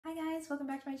guys, welcome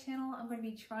back to my channel. I'm going to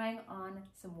be trying on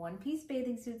some one-piece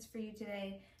bathing suits for you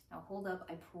today. Now hold up,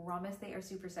 I promise they are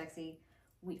super sexy.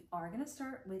 We are going to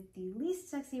start with the least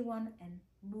sexy one and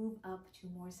move up to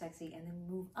more sexy and then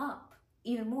move up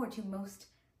even more to most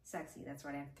sexy. That's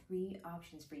right, I have 3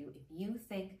 options for you. If you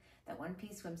think that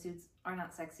one-piece swimsuits are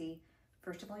not sexy,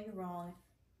 first of all, you're wrong.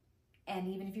 And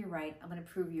even if you're right, I'm going to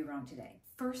prove you wrong today.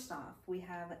 First off, we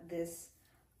have this,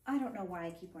 I don't know why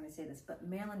I keep wanting to say this, but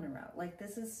Marilyn Monroe. Like,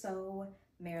 this is so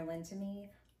Marilyn to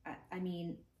me. I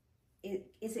mean,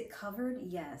 is it covered?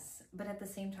 Yes. But at the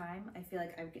same time, I feel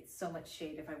like I would get so much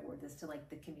shade if I wore this to like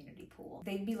the community pool.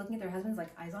 They'd be looking at their husbands like,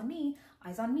 eyes on me,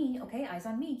 okay, eyes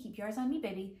on me, keep your eyes on me,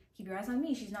 baby, keep your eyes on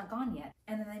me, she's not gone yet.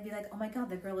 And then they'd be like, oh my God,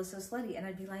 that girl is so slutty. And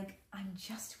I'd be like, I'm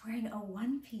just wearing a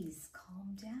one piece,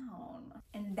 calm down.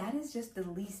 And that is just the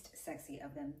least sexy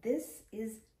of them. This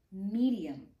is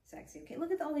medium sexy, okay?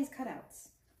 Look at all these cutouts.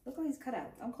 Look at all these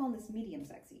cutouts. I'm calling this medium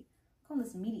sexy. I'm calling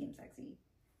this medium sexy.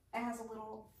 It has a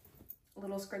little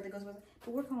skirt that goes with it,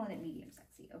 but we're calling it medium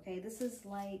sexy, okay? This is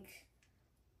like,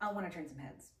 I want to turn some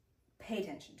heads. Pay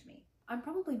attention to me. I'm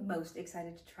probably most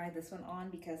excited to try this one on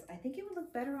because I think it would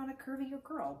look better on a curvier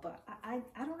girl, but I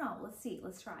don't know. Let's see.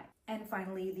 Let's try. And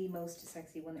finally, the most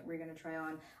sexy one that we're going to try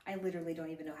on, I literally don't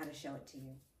even know how to show it to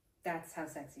you. That's how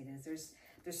sexy it is. There's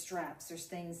straps, there's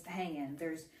things hanging,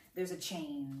 there's a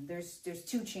chain, there's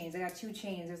 2 chains. I got 2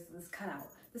 chains. There's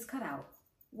this cutout.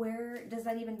 Where does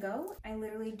that even go? I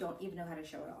literally don't even know how to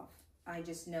show it off. I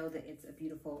just know that it's a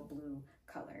beautiful blue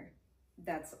color.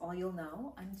 That's all you'll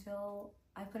know until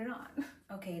I put it on.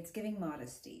 Okay, it's giving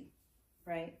modesty,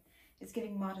 right? It's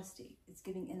giving modesty. It's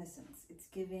giving innocence. It's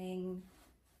giving,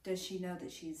 does she know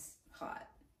that she's hot?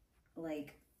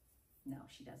 Like, no,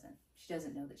 she doesn't. She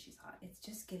doesn't know that she's hot. It's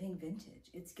just giving vintage.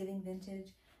 It's giving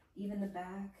vintage. Even the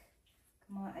back.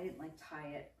 Come on, I didn't like tie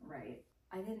it right.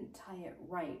 I didn't tie it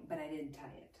right, but I did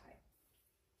tie it tight.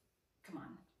 Come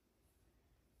on.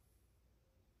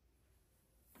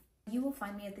 You will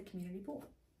find me at the community pool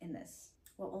in this.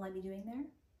 What will I be doing there?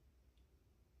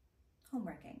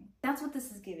 Homewrecking. That's what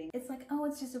this is giving. It's like, oh,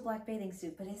 it's just a black bathing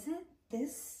suit, but is it?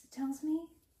 This tells me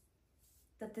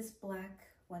that this black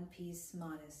one-piece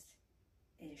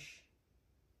modest-ish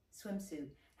swimsuit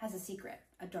has a secret,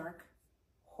 a dark,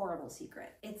 horrible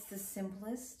secret. It's the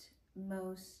simplest,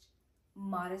 most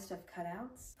modest of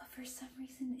cutouts, but for some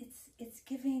reason it's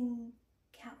giving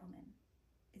Catwoman.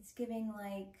 It's giving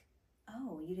like,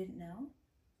 oh, you didn't know?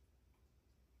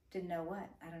 Didn't know what?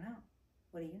 I don't know.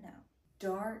 What do you know?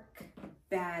 Dark,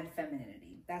 bad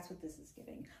femininity. That's what this is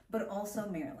giving. But also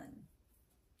Marilyn.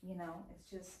 You know, it's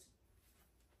just,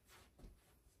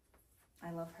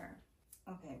 I love her.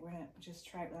 Okay, we're gonna just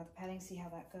try it without the padding, see how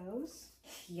that goes.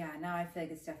 Yeah, now I feel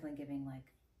like it's definitely giving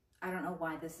like, I don't know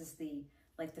why this is the,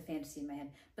 like the fantasy in my head,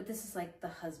 but this is like the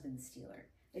husband stealer.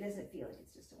 It doesn't feel like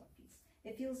it's just a one piece.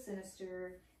 It feels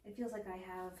sinister. It feels like I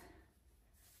have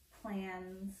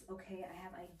plans. Okay, I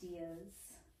have ideas.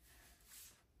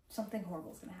 Something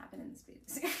horrible is gonna happen in this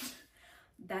video.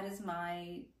 That is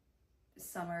my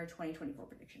summer 2024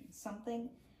 prediction. Something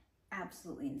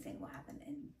absolutely insane will happen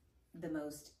in the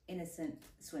most innocent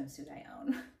swimsuit I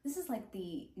own. This is like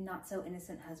the not so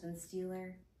innocent husband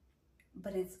stealer,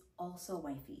 but it's also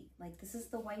wifey. Like, this is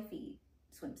the wifey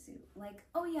swimsuit. Like,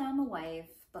 oh yeah, I'm a wife,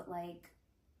 but like,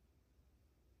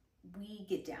 we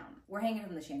get down. We're hanging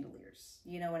from the chandeliers.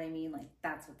 You know what I mean? Like,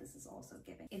 that's what this is also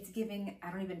giving. It's giving, I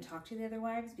don't even talk to the other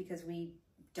wives because we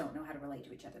don't know how to relate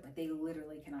to each other. Like, they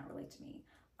literally cannot relate to me.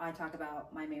 I talk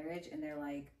about my marriage and they're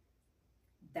like,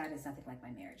 that is nothing like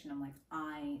my marriage. And I'm like,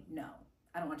 I know.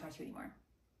 I don't want to talk to you anymore.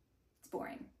 It's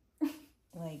boring.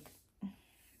 Like,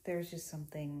 there's just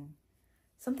something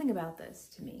about this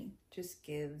to me just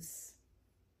gives,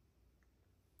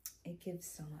 it gives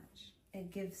so much.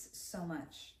 It gives so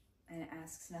much and it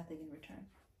asks nothing in return.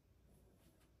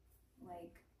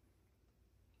 Like,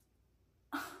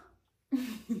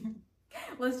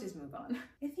 let's just move on.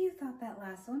 If you thought that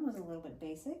last one was a little bit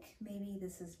basic, maybe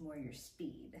this is more your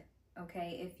speed.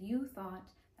 Okay, if you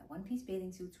thought that one-piece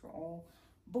bathing suits were all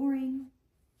boring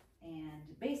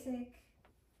and basic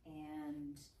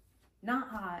and not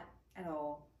hot at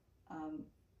all,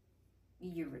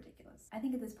 you're ridiculous. I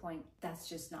think at this point, that's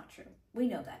just not true. We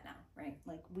know that now, right?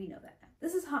 Like, we know that now.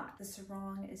 This is hot. The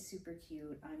sarong is super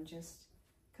cute. I'm just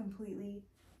completely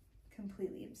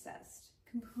obsessed.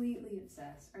 Completely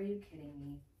obsessed. Are you kidding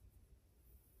me?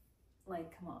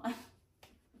 Like, come on.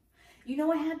 You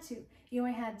know I had to. You know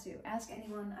I had to. Ask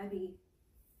anyone. I'd be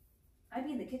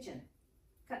in the kitchen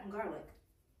cutting garlic.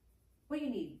 What do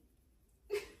you need?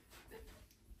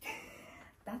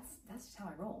 That's just how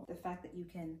I roll. The fact that you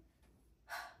can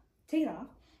take it off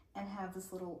and have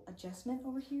this little adjustment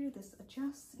over here. This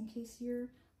adjusts in case you're,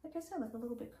 like I said, like a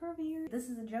little bit curvier. This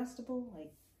is adjustable.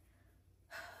 Like,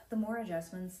 the more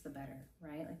adjustments, the better,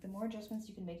 right? Like the more adjustments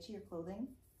you can make to your clothing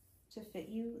to fit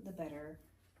you, the better.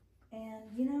 And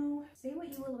you know, say what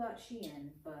you will about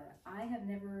SHEIN, but I have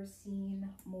never seen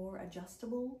more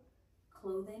adjustable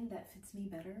clothing that fits me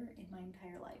better in my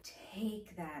entire life.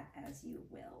 Take that as you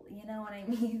will, you know what I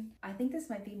mean? I think this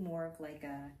might be more of like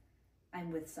a,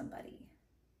 I'm with somebody.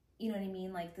 You know what I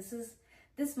mean? Like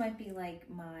this might be like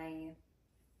my,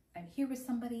 I'm here with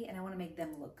somebody and I want to make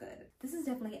them look good. This is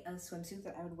definitely a swimsuit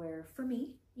that I would wear for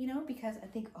me, you know, because I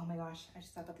think, oh my gosh, I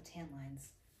just thought about the tan lines.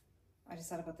 I just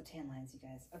thought about the tan lines, you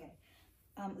guys. Okay.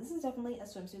 This is definitely a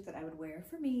swimsuit that I would wear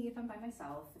for me if I'm by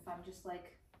myself, if I'm just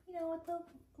like, you know, at the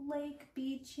lake,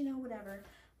 beach, you know, whatever.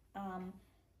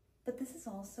 But this is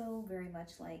also very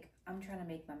much like, I'm trying to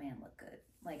make my man look good.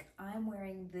 Like, I'm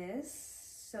wearing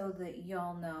this so that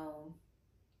y'all know,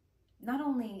 not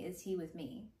only is he with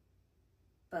me,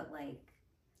 but like,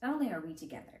 not only are we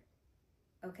together,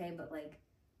 okay, but like,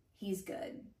 he's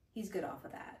good. He's good off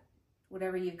of that.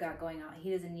 Whatever you've got going on,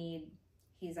 he doesn't need,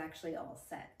 he's actually all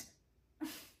set.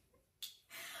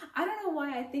 I don't know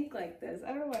why I think like this. I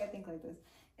don't know why I think like this.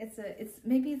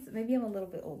 Maybe I'm a little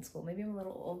bit old school. Maybe I'm a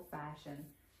little old fashioned.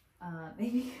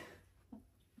 Maybe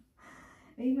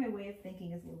my way of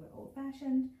thinking is a little bit old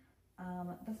fashioned.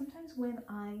 But sometimes when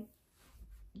I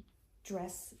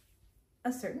dress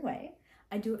a certain way,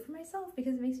 I do it for myself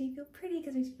because it makes me feel pretty,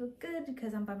 because it makes me feel good,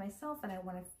 because I'm by myself and I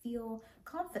want to feel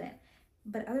confident.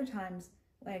 But other times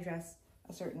when I dress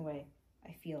a certain way,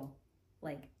 I feel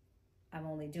like I'm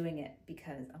only doing it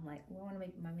because I'm like, well, I want to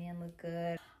make my man look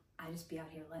good. I just be out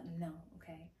here letting him know,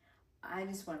 okay? I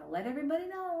just want to let everybody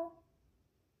know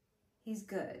he's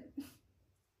good.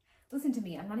 Listen to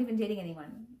me, I'm not even dating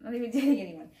anyone. I'm not even dating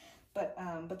anyone.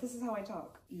 But this is how I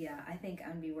talk. Yeah, I think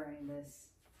I'm gonna be wearing this.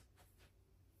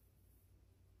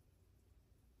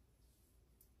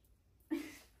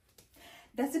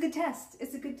 That's a good test.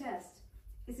 It's a good test.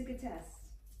 It's a good test.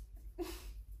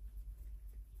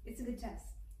 It's a good test.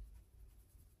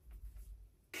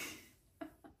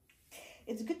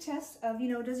 It's a good test of, you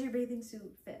know, does your bathing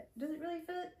suit fit? Does it really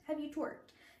fit? Have you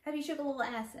twerked? Have you shook a little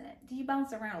ass in it? Do you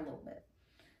bounce around a little bit?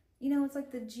 You know, it's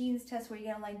like the jeans test where you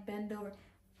gotta like bend over.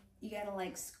 You gotta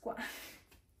like squat.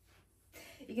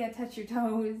 You gotta touch your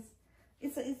toes.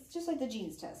 It's just like the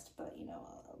jeans test, but you know,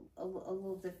 a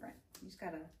little different. You just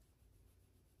gotta,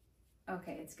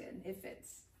 okay, it's good. It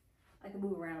fits. I can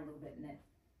move around a little bit in it.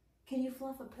 Can you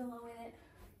fluff a pillow in it?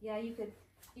 Yeah, you could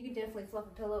definitely fluff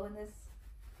a pillow in this.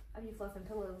 I be fluffing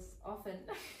pillows often.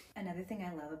 Another thing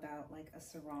I love about like a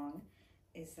sarong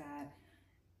is that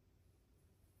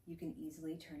you can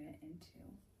easily turn it into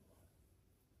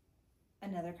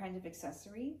another kind of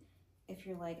accessory. If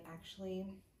you're like, actually,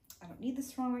 I don't need the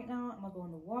sarong right now. I'm gonna go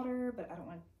in the water, but I don't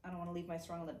want to leave my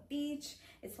sarong on the beach.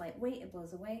 It's lightweight, it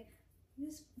blows away. You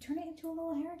just turn it into a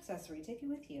little hair accessory. Take it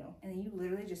with you, and then you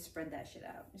literally just spread that shit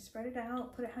out. Just spread it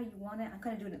out. Put it how you want it. I'm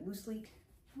kind of doing it loosely.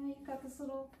 You've got this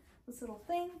little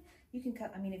thing. You can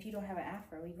cut. I mean, if you don't have an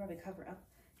afro, you probably cover up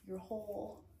your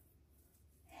whole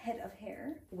head of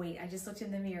hair. Wait, I just looked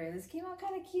in the mirror. This came out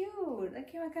kind of cute.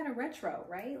 That came out kind of retro,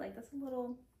 right? Like that's a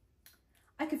little.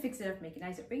 I could fix it up, make it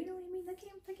nicer, but you know what I mean. That came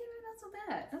out not so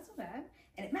bad. Not so bad,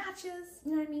 and it matches.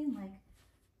 You know what I mean? Like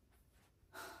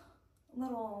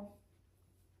little.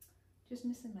 Just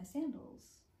missing my sandals.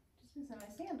 Just missing my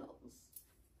sandals.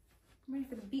 I'm ready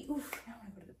for the beach. Oof, I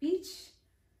want to go to the beach.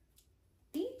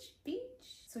 Beach.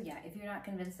 So yeah, if you're not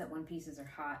convinced that one pieces are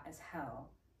hot as hell,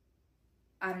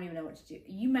 I don't even know what to do.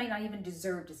 You might not even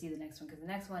deserve to see the next one because the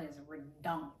next one is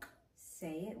redonk.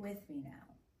 Say it with me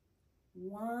now.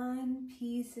 One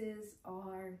pieces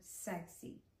are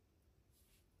sexy.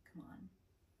 Come on.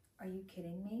 Are you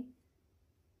kidding me?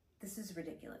 This is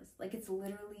ridiculous. Like it's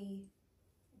literally...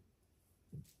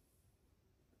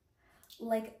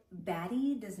 Like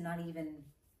Baddie does not even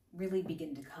really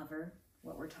begin to cover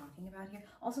what we're talking about here.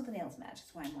 Also the nails match.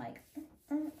 That's why I'm like,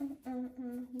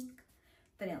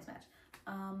 the nails match.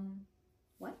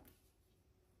 What?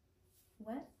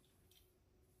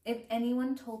 If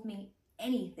anyone told me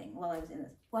anything while I was in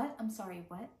this, what? I'm sorry,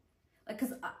 what? Like,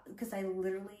 cause I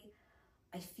literally,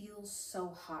 I feel so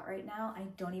hot right now. I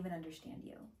don't even understand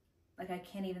you. Like I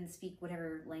can't even speak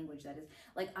whatever language that is.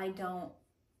 Like I'm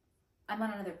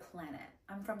on another planet.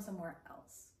 I'm from somewhere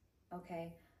else,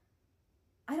 okay?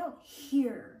 I don't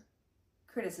hear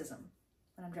criticism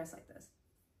when I'm dressed like this.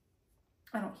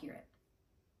 I don't hear it.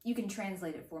 You can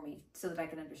translate it for me so that I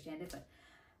can understand it, but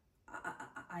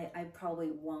I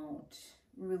probably won't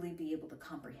really be able to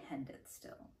comprehend it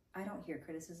still. I don't hear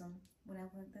criticism when I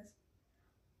look like this.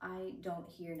 I don't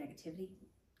hear negativity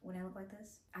when I look like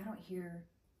this. I don't hear,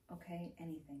 okay,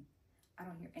 anything. I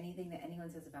don't hear anything that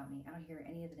anyone says about me. I don't hear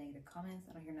any of the negative comments.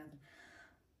 I don't hear nothing.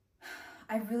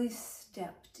 I really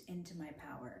stepped into my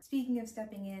power. Speaking of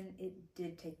stepping in, it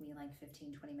did take me like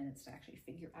 15, 20 minutes to actually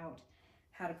figure out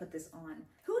how to put this on.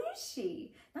 Who is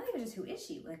she? Not even just who is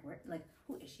she, like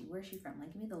who is she? Where is she from?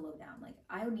 Like, give me the lowdown. Like,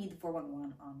 I would need the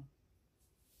 411 on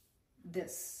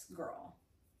this girl.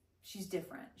 She's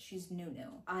different. She's new.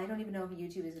 I don't even know if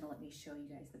YouTube is gonna let me show you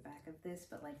guys the back of this,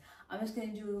 but like, I'm just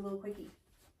gonna do a little quickie.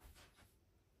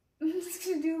 I'm just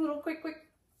gonna do a little quick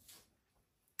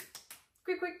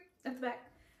at the back.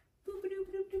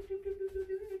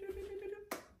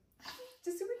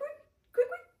 Just super quick.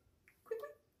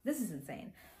 This is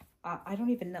insane. I don't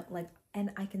even know, like,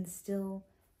 and I can still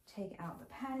take out the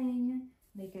padding,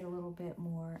 make it a little bit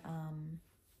more,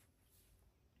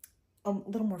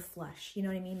 flush. You know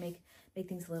what I mean? Make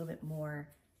things a little bit more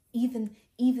even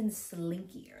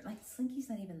slinkier. Like, slinky's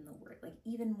not even the word. Like,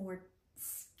 even more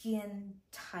skin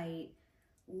tight,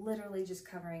 literally just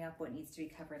covering up what needs to be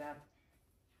covered up.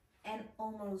 And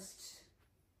almost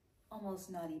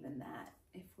not even that,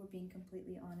 if we're being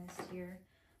completely honest here.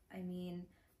 I mean,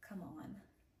 come on.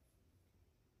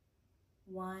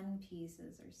 One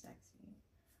pieces are sexy.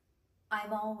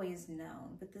 I've always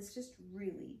known, but this just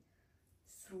really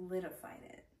solidified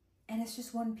it. And it's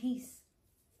just one piece.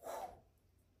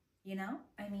 You know?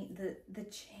 I mean, the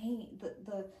chain,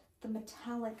 the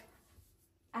metallic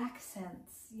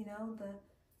accents, you know,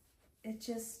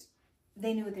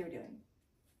 they knew what they were doing.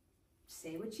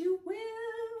 Say what you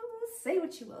will, say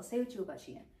what you will about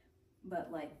SHEIN. But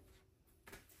like,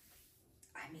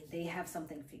 I mean, they have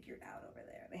something figured out over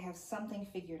there. They have something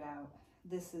figured out.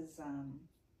 This is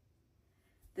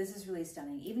really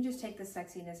stunning. Even just take the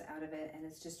sexiness out of it and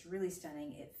it's just really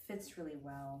stunning. It fits really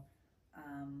well.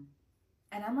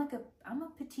 And I'm a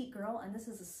petite girl and this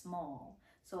is a small.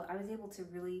 So I was able to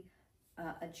really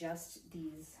adjust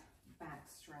these back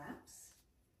straps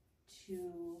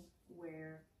to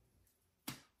where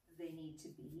they need to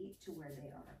be, to where they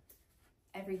are.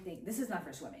 Everything, this is not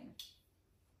for swimming,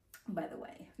 by the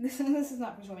way. This is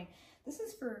not for swimming. This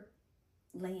is for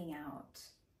laying out,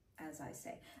 as I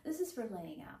say. This is for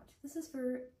laying out. This is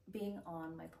for being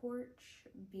on my porch,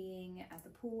 being at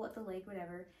the pool, at the lake,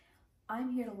 whatever.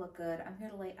 I'm here to look good. I'm here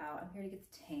to lay out. I'm here to get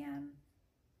the tan.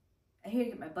 I'm here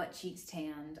to get my butt cheeks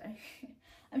tanned.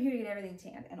 I'm here to get everything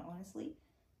tanned. And honestly,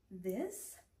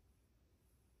 this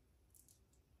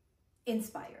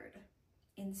inspired.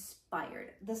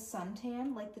 The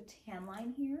suntan, like the tan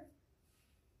line here,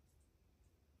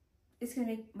 it's gonna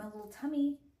make my little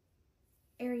tummy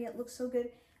area look so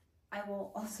good. I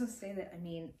will also say that, I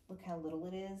mean, look how little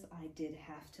it is. I did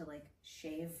have to like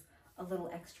shave a little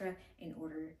extra in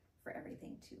order for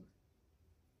everything to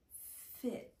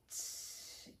fit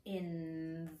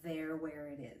in there where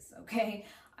it is, okay?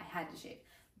 I had to shave.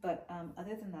 But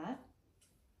other than that,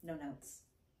 no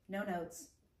notes,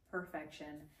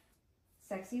 perfection.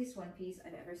 Sexiest one piece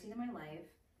I've ever seen in my life.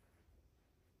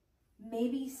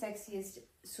 Maybe sexiest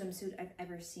swimsuit I've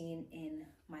ever seen in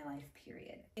my life,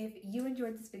 period. If you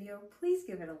enjoyed this video, please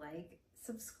give it a like,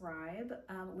 subscribe.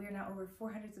 We are now over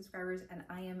 400 subscribers and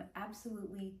I am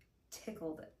absolutely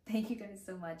tickled. Thank you guys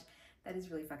so much. That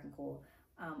is really fucking cool.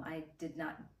 I did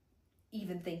not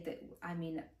even think that, I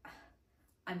mean,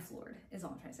 I'm floored is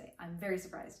all I'm trying to say. I'm very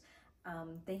surprised.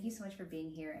 Thank you so much for being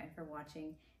here and for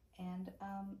watching. And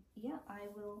yeah, I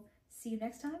will see you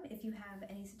next time. If you have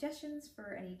any suggestions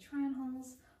for any try-on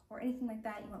hauls or anything like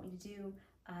that you want me to do,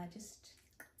 just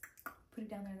put it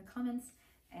down there in the comments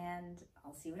and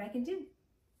I'll see what I can do.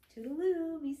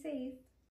 Toodaloo, be safe.